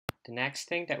The next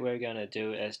thing that we're going to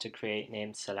do is to create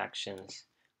named selections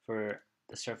for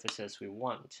the surfaces we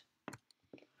want.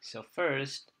 So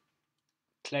first,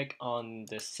 click on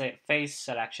the face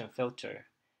selection filter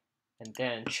and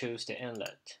then choose the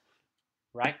inlet.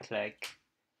 Right click,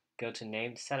 go to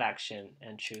named selection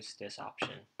and choose this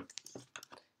option.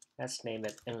 Let's name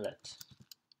it inlet.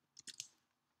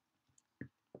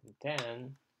 And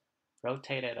then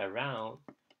rotate it around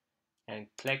and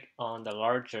click on the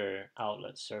larger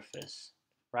outlet surface.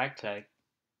 Right click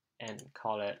and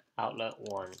call it outlet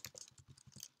 1.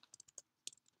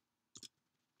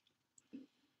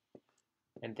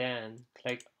 And then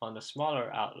click on the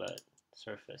smaller outlet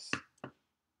surface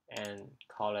and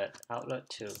call it outlet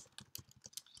 2.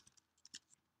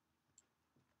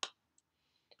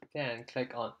 Then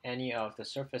click on any of the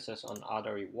surfaces on the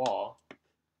artery wall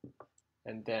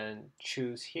and then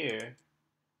choose here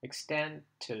extend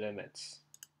to limits.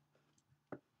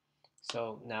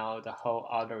 So now the whole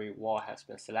artery wall has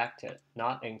been selected,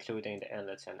 not including the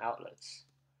inlets and outlets.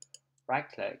 Right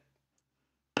click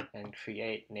and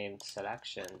create named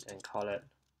selection and call it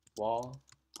wall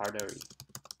artery.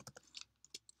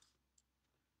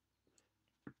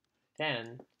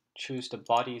 Then choose the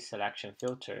body selection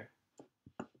filter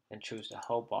and choose the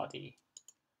whole body.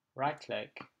 Right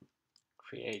click,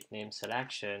 create name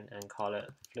selection and call it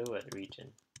fluid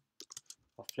region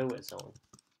or fluid zone.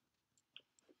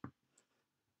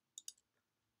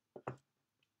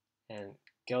 And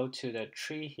go to the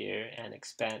tree here and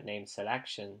expand name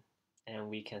selection, and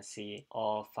we can see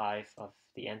all 5 of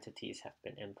the entities have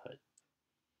been input.